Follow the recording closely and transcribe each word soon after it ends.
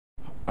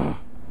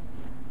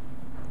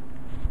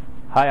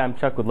Hi, I'm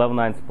Chuck with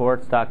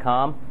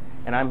level9sports.com,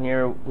 and I'm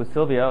here with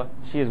Sylvia.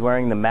 She is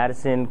wearing the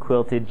Madison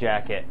quilted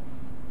jacket.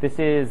 This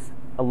is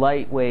a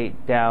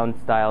lightweight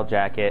down style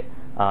jacket.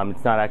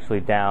 It's not actually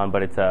down,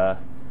 but it's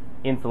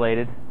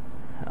insulated.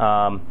 It's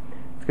going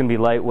to be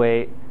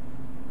lightweight,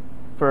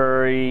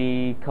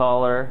 furry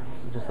collar,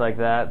 just like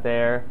that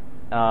there.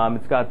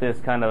 It's got this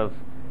kind of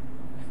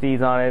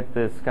steez on it,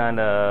 this kind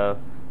of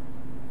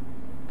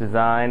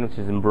design, which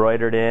is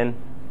embroidered in.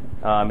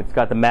 It's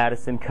got the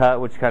Madison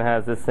cut, which kind of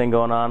has this thing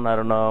going on. I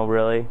don't know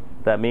really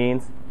what that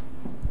means.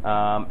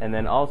 And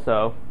then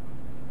also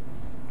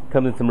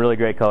comes in some really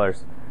great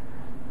colors.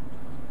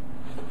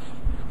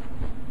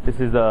 This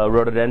is the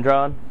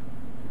rhododendron,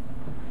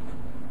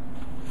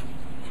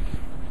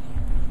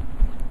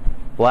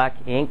 black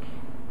ink,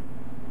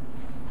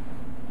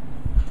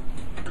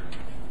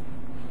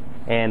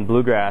 and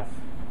bluegrass.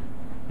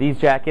 These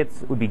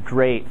jackets would be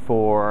great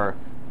for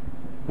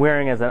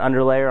wearing as an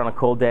underlayer on a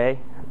cold day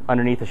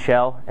underneath a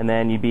shell, and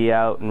then you'd be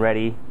out and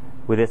ready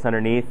with this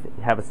underneath.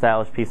 Have a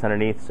stylish piece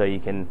underneath so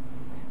you can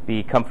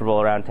be comfortable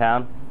around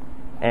town.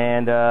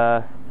 And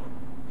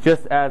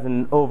just as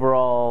an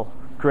overall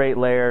great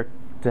layer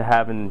to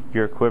have in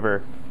your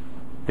quiver,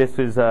 this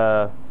is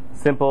a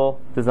simple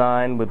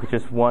design with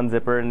just one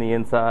zipper in the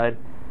inside,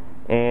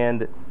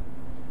 and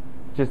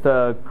just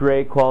a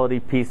great quality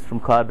piece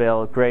from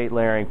Cloudveil, a great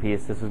layering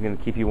piece. This is going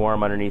to keep you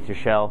warm underneath your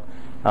shell,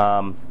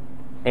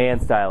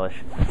 and stylish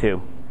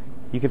too.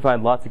 You can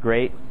find lots of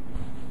great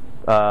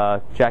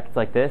jackets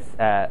like this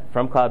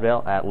from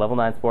Cloudveil at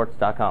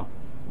level9sports.com.